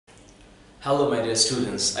Hello my dear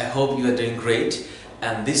students, I hope you are doing great,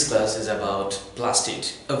 and this class is about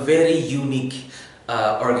plastid, a very unique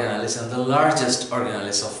organelles and the largest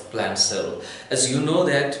organelles of plant cell. As you know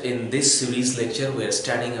that in this series lecture we are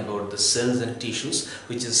studying about the cells and tissues,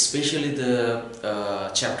 which is especially the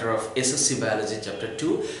chapter of SSC biology chapter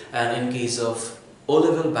 2 and in case of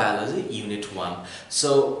O-level biology unit 1.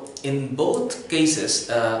 So in both cases,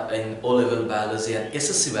 in O-level biology and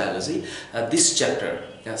SSC biology, this chapter,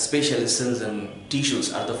 especially cells and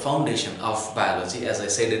tissues, are the foundation of biology, as I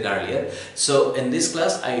said it earlier. So in this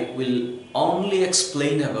class I will only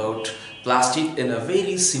explain about plastid in a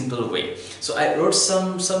very simple way. So I wrote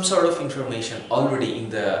some sort of information already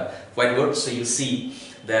in the whiteboard. So you see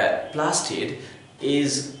that plastid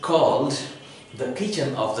is called the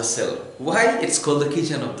kitchen of the cell. Why it's called the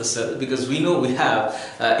kitchen of the cell? Because we know we have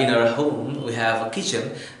in our home we have a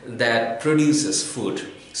kitchen that produces food.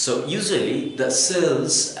 So usually the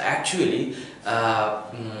cells actually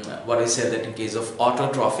what I said, that in case of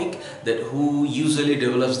autotrophic, that who usually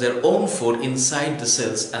develops their own food inside the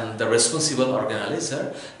cells, and the responsible organelles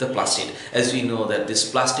are the plastid. As we know that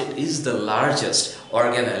this plastid is the largest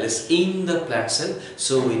organelles in the plant cell,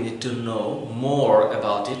 so we need to know more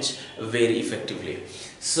about it very effectively.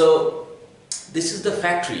 So this is the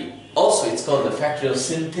factory. Also it's called the factory of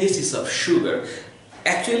synthesis of sugar.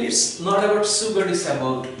 Actually, it's not about sugar, it's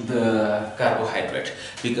about the carbohydrate,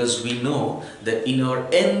 because we know that in our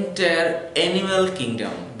entire animal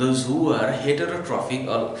kingdom, those who are heterotrophic,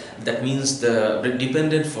 or that means the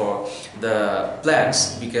dependent for the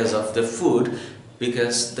plants because of the food,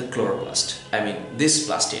 because the chloroplast, I mean this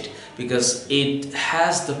plastid, because it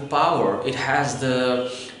has the power, it has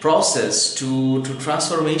the process to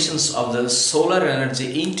transformations of the solar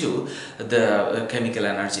energy into the chemical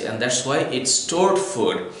energy, and that's why it's stored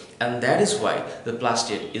food, and that is why the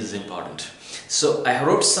plastid is important. So I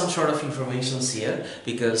wrote some sort of informations here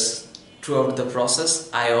because throughout the process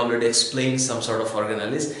I already explained some sort of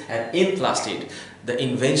organelles, and in plastid the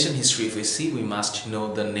invention history, if we see, we must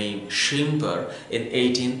know the name Schimper in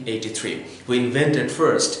 1883. We invented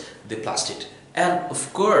first the plastid, and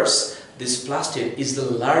of course this plastid is the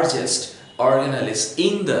largest organelles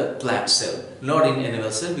in the plant cell, not in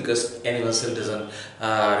animal cell, because animal cell doesn't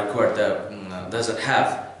doesn't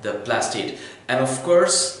have the plastid. And of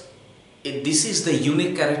course this is the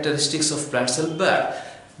unique characteristics of plant cell,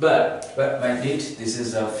 but my dear, this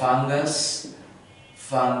is a fungus,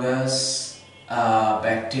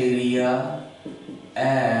 bacteria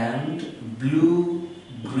and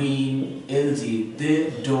blue-green algae.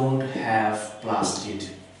 They don't have plastid.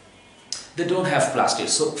 They don't have plastid.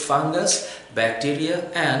 So fungus, bacteria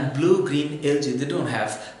and blue-green algae, they don't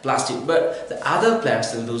have plastid. But the other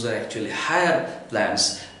plants, those are actually higher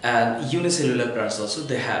plants, and unicellular plants also,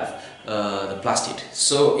 they have the plastid.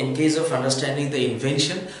 So in case of understanding the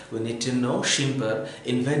invention, we need to know Schimper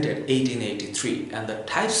invented 1883, and the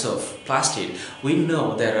types of plastid, we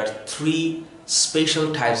know there are three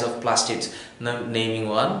special types of plastids, naming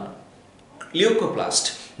one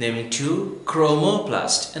leucoplast, naming two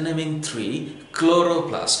chromoplast, and naming three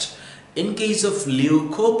chloroplast. In case of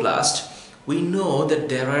leucoplast, we know that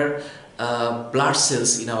there are blood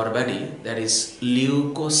cells in our body, that is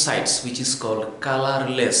leukocytes, which is called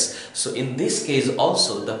colorless. So in this case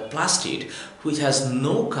also the plastid, which has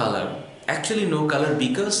no color, actually no color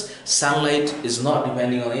because sunlight is not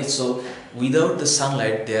depending on it, so without the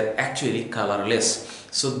sunlight they are actually colorless.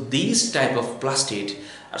 So these type of plastid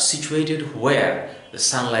are situated where the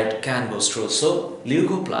sunlight can go through. So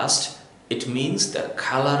leucoplast, it means the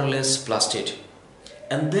colorless plastid.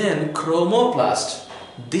 And then chromoplast,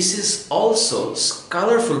 this is also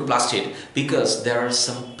colorful plastid because there are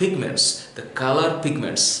some pigments, the color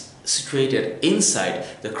pigments situated inside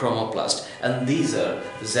the chromoplast, and these are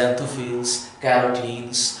xanthophylls,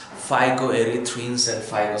 carotenes, phycoerythrines and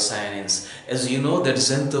phycocyanins. As you know that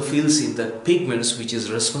xanthophylls is the pigments which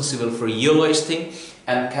is responsible for yellowish thing,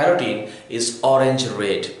 and carotene is orange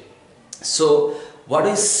red. So what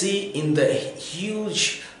we see in the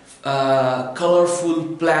huge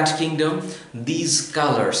colorful plant kingdom, these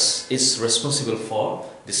colors is responsible for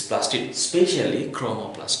this plastid, especially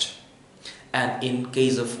chromoplast. And in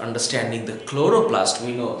case of understanding the chloroplast,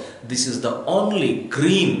 we know this is the only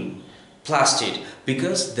green plastid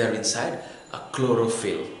because they're inside a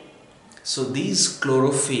chlorophyll. So this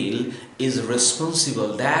chlorophyll is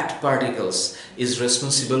responsible, that particles is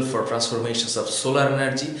responsible for transformations of solar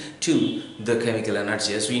energy to the chemical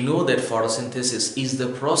energy. As we know that photosynthesis is the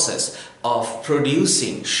process of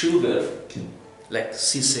producing sugar, like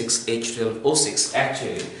C6H12O6,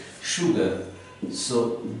 actually sugar.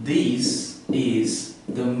 So these is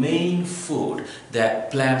the main food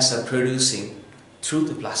that plants are producing through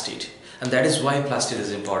the plastid, and that is why plastid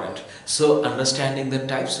is important. So understanding the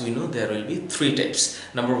types, we know there will be three types.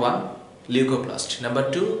 Number one, leucoplast.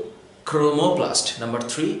 Number two, chromoplast. Number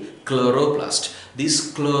three, chloroplast.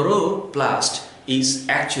 This chloroplast is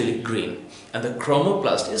actually green, and the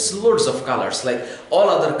chromoplast is loads of colors like all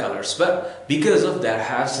other colors, but because of that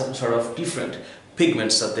has some sort of different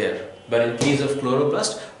pigments are there. But in case of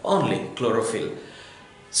chloroplast, only chlorophyll.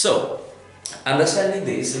 So understanding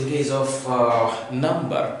this, in case of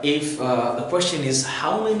number, if the question is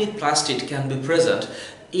how many plastid can be present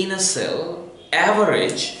in a cell,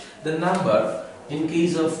 average the number, in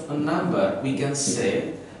case of a number we can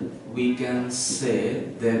say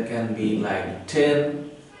there can be like 10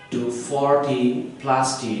 to 40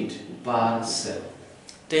 plastid per cell.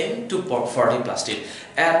 10 to 40 plastid,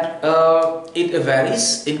 and it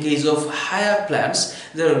varies. In case of higher plants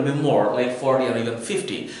there will be more, like 40 or even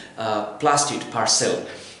 50 plastid per cell.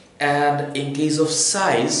 And in case of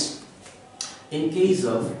size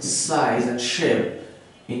and shape,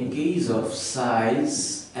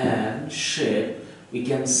 we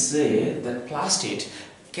can say that plastid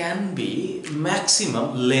can be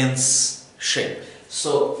maximum lens shape.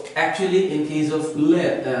 So actually in case of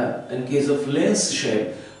lens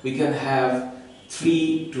shape, we can have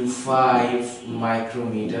 3 to 5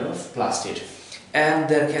 micrometer of plastid, and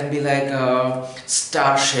there can be like a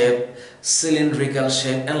star shape, cylindrical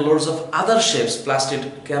shape, and lots of other shapes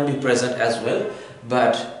plastid can be present as well.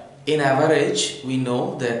 But in average we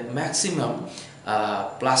know that maximum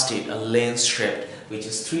plastid a lens shaped, which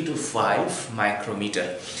is 3 to 5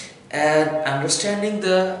 micrometer. And understanding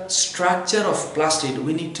the structure of plastid,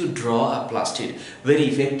 we need to draw a plastid very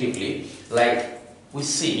effectively. Like we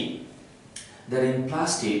see that in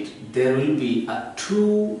plastid there will be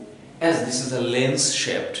as this is a lens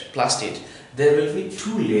shaped plastid, there will be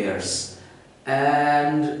 2 layers,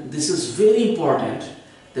 and this is very important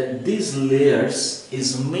that these layers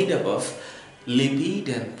is made up of lipid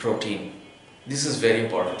and protein. This is very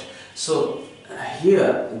important. So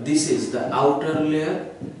here this is the outer layer,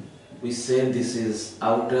 we say this is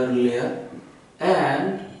outer layer,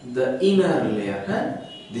 and the inner layer,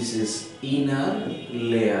 this is inner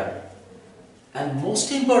layer. And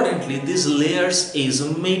most importantly, these layers is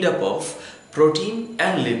made up of protein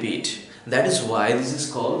and lipid. That is why this is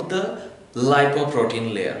called the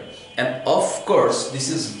lipoprotein layer. And of course this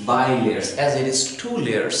is bilayers, as it is 2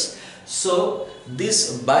 layers. So this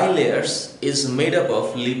bilayers is made up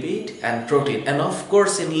of lipid and protein. And of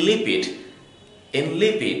course in lipid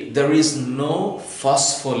there is no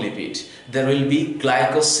phospholipid, there will be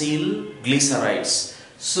glycosyl glycerides.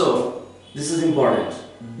 So this is important.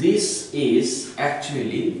 This is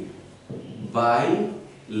actually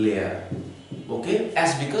bilayer, okay,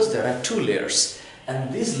 as because there are 2 layers,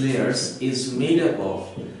 and these layers is made up of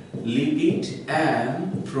lipid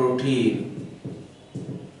and protein.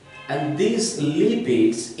 And these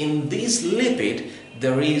lipids, in this lipid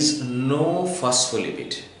there is no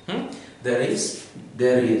phospholipid. There is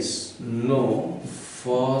no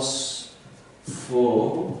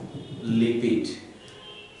phospholipid.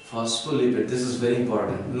 Phospholipid, this is very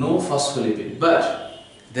important. No phospholipid, but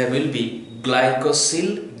there will be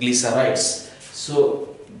glycosyl glycerides. So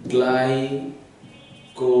glycosyl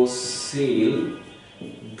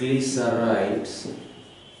glycerides,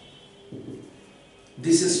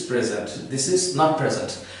 this is present, this is not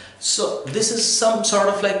present. So this is some sort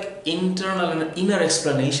of like internal and inner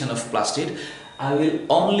explanation of plastid. I will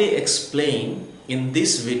only explain in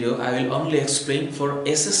this video, I will only explain for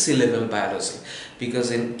SSC level biology,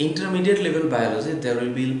 because in intermediate level biology there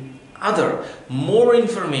will be other more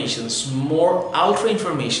informations, more ultra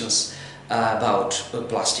informations about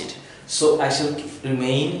plastid. So I shall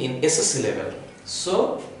remain in SSC level.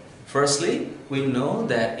 So firstly, we know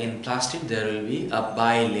that in plastid there will be a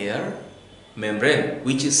bilayer membrane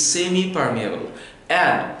which is semi-permeable,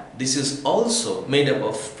 and this is also made up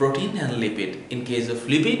of protein and lipid. In case of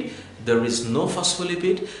lipid, there is no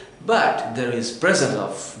phospholipid, but there is presence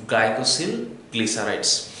of glycosyl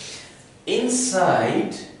glycerides.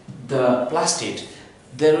 Inside the plastid,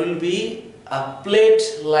 there will be a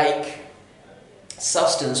plate-like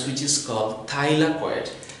substance which is called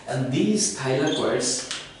thylakoid, and these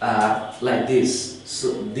thylakoids are like this.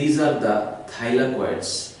 So these are the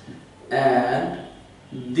thylakoids, and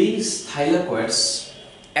these thylakoids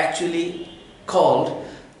actually called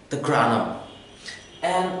the granum,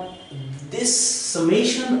 and this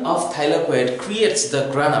summation of thylakoid creates the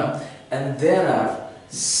granum, and there are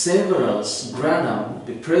several granum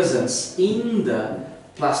present in the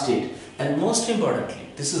plastid. And most importantly,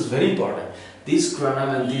 this is very important, this granum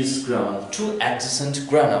and this granum, two adjacent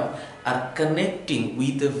granum, are connecting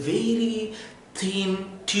with a very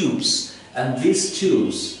thin tubes, and these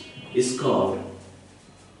tubes is called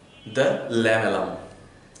the lamellum.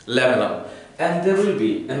 And there will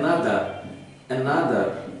be another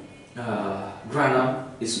granum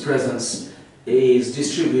is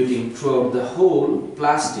distributing throughout the whole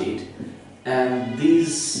plastid, and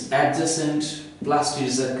these adjacent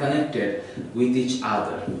plastids are connected with each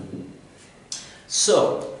other.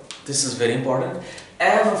 So this is very important.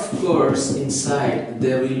 And of course inside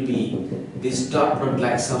there will be this dot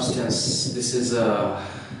like substance. This is a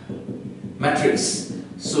matrix.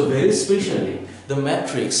 So very specially, the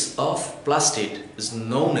matrix of plastid is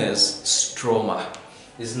known as stroma.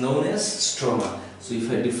 So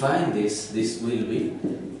if I define this will be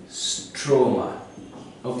stroma.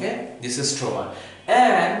 Okay, this is stroma.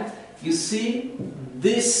 And you see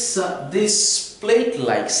this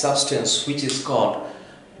plate-like substance which is called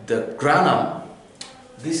the granum.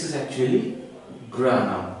 This is actually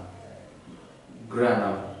granum,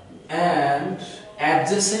 and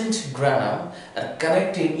adjacent granum are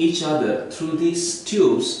connecting each other through these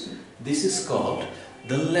tubes. This is called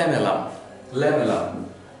the lamellum.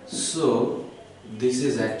 So this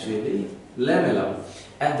is actually lamellum,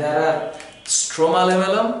 and there are stroma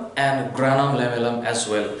lamellum and granum lamellum as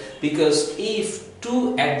well, because if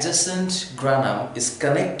two adjacent granum is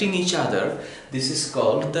connecting each other, this is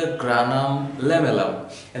called the granum lamellum.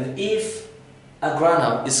 And if a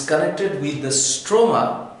granum is connected with the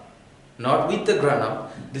stroma, not with the granum,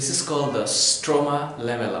 this is called the stroma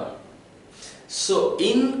lamellum. So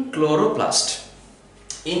in chloroplast,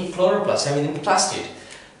 in plastid,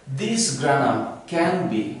 this granum can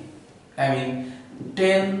be 10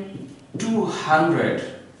 to 100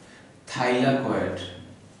 thylakoid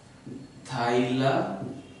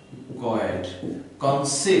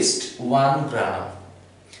consist one granum.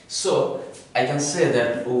 So I can say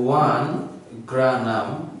that one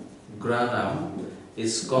granum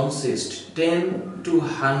is consist 10 to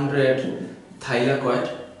 100 thylakoid,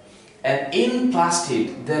 and in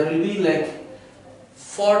plastid there will be like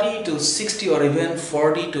 40 to 60 or even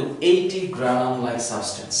 40 to 80 granum like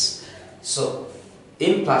substance. So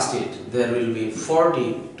in plastid there will be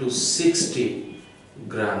 40 to 60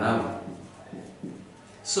 granum.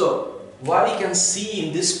 So what you can see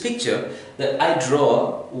in this picture, that I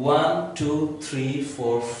draw 1, 2, 3,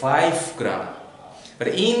 4, 5 granum. But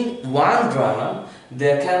in one granum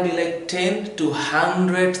there can be like 10 to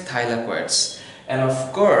 100 thylakoids. And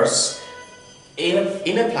of course in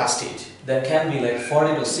a plastid there can be like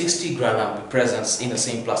 40 to 60 granum presence in the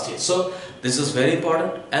same plastid. So this is very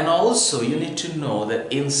important. And also you need to know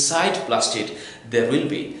that inside plastid there will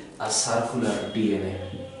be a circular DNA.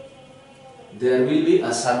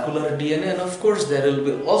 And of course there will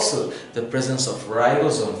be also the presence of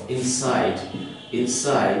ribosome inside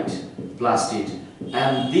plastid.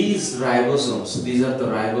 And these ribosomes, these are the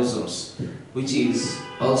ribosomes which is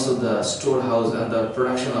also the storehouse and the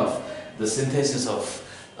production of the synthesis of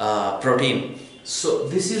protein. So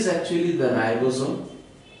this is actually the ribosome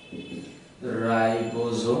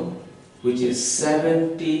which is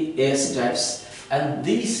 70 S types, and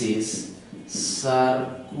this is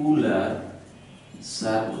circular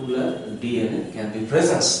DNA can be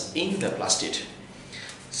present in the plastid.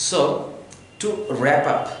 So to wrap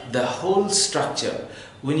up the whole structure,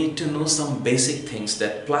 we need to know some basic things,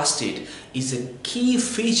 that plastid is a key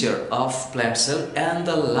feature of plant cell and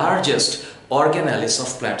the largest organelles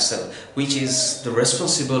of plant cell, which is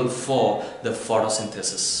responsible for the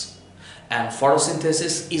photosynthesis. And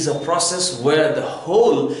photosynthesis is a process where the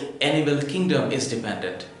whole animal kingdom is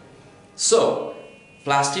dependent. So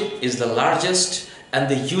plastid is the largest and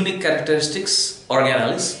the unique characteristics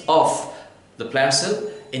organelles of the plant cell.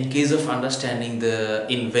 In case of understanding the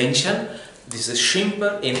invention, this is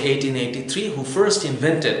Schimper in 1883 who first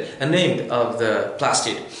invented a name of the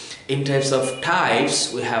plastid. In terms of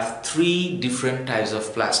types, we have 3 different types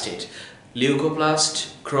of plastid: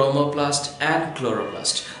 leucoplast, chromoplast and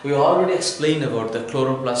chloroplast. We already explained about the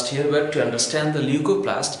chloroplast here, but to understand the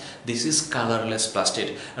leucoplast, this is colorless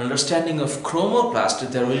plastid. Understanding of chromoplast,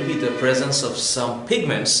 there will be the presence of some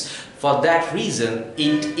pigments. For that reason,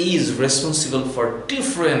 it is responsible for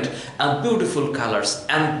different and beautiful colors,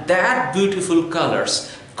 and that beautiful colors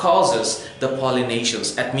causes the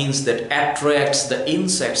pollinations. That means that attracts the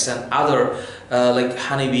insects and other like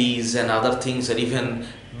honeybees and other things, and even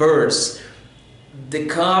birds. They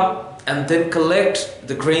come and then collect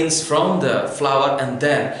the grains from the flower and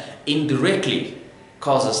then indirectly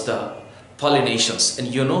causes the pollinations. And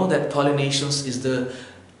you know that pollinations is the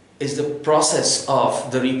process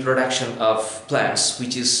of the reproduction of plants,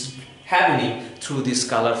 which is happening through this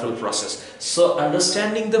colorful process. So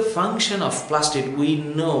understanding the function of plastid, we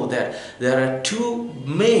know that there are two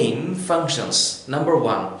main functions. Number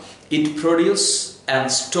one, it produces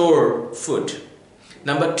and store food.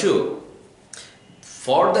 Number two,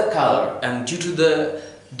 for the color, and due to the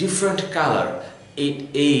different color,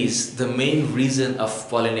 it is the main reason of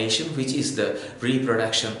pollination, which is the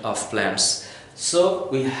reproduction of plants. So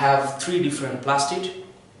we have three different plastid: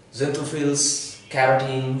 xanthophylls,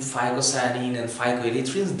 carotene, phycocyanin and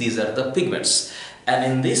phycoerythrins. These are the pigments. And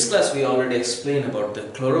in this class we already explained about the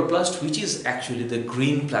chloroplast, which is actually the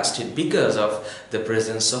green plastid because of the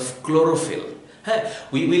presence of chlorophyll.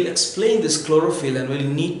 We will explain this chlorophyll, and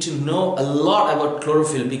we'll need to know a lot about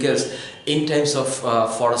chlorophyll, because in times of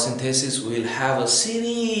photosynthesis we will have a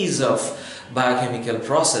series of biochemical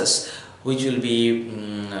process which will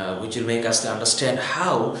make us to understand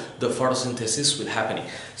how the photosynthesis will happen.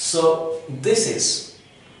 So this is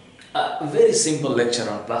a very simple lecture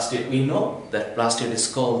on plastid. We know that plastid is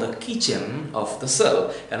called the kitchen of the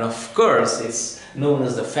cell, and of course it's known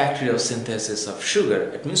as the factory of synthesis of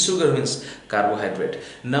sugar. It means sugar means carbohydrate.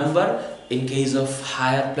 Number, in case of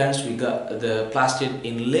higher plants, we got the plastid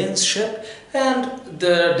in lens shape, and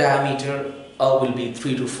the diameter will be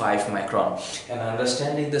 3 to 5 micron. And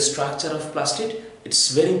understanding the structure of plastid,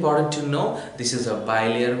 it's very important to know this is a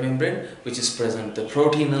bilayer membrane which is present the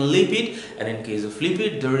protein and lipid, and in case of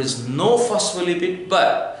lipid there is no phospholipid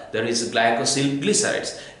but there is glycosyl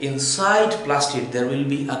glycerides. Inside plastid there will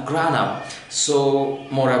be a granum, so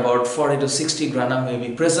more about 40 to 60 granum may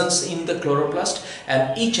be present in the chloroplast,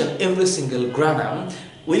 and each and every single granum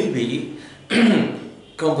will be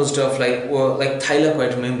composed of like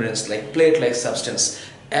thylakoid membranes, like plate-like substance,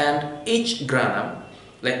 and each granum,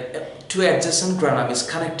 like two adjacent granum, is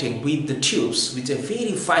connecting with the tubes, which are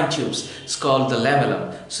very fine tubes. It's called the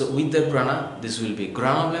lamellum. So with the grana, this will be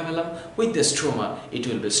granum lamellum. With the stroma, it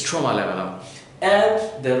will be stroma lamellum. And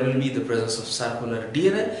there will be the presence of circular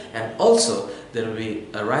DNA, and also there will be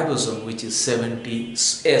a ribosome, which is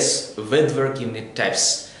 70S Wedberg unit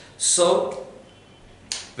types. So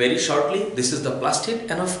very shortly, this is the plastid,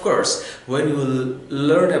 and of course when you will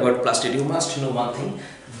learn about plastid, you must know one thing,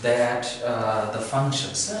 that the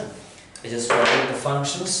functions. I just wrote the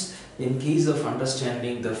functions. In case of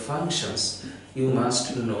understanding the functions, you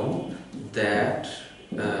must know that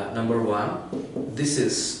number one, this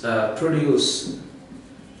is produce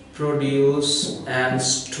and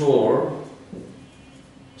store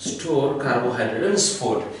carbohydrate as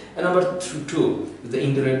food. And number two, the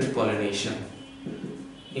indirect pollination.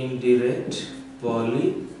 Indirect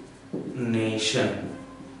pollination.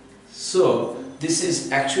 So this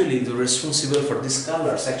is actually the responsible for these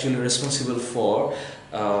colors, actually responsible for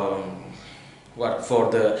for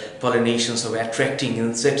the pollinations of attracting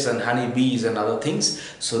insects and honeybees and other things,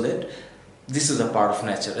 so that this is a part of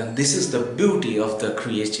nature, and this is the beauty of the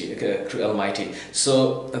Almighty.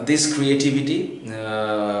 So this creativity,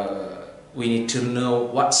 we need to know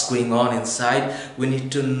what's going on inside. We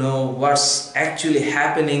need to know what's actually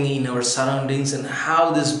happening in our surroundings, and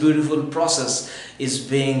how this beautiful process is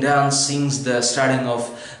being done since the starting of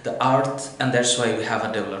the earth, and that's why we have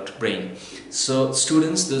a developed brain. So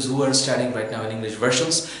students, those who are studying right now in English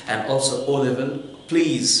versions and also O-level,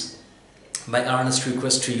 please, my earnest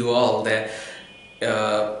request to you all that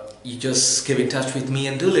you just keep in touch with me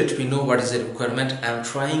and do let me know what is the requirement. I'm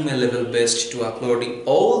trying my level best to uploading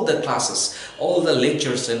all the classes, all the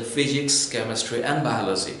lectures in physics, chemistry and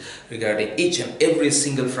biology regarding each and every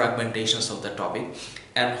single fragmentations of the topic,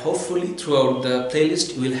 and hopefully throughout the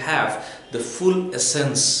playlist you will have the full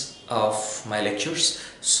essence of my lectures,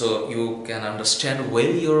 so you can understand well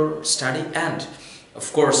your study, and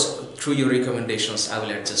of course through your recommendations I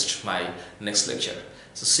will adjust my next lecture.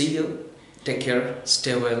 So see you. Take care,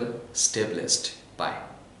 stay well, stay blessed. Bye.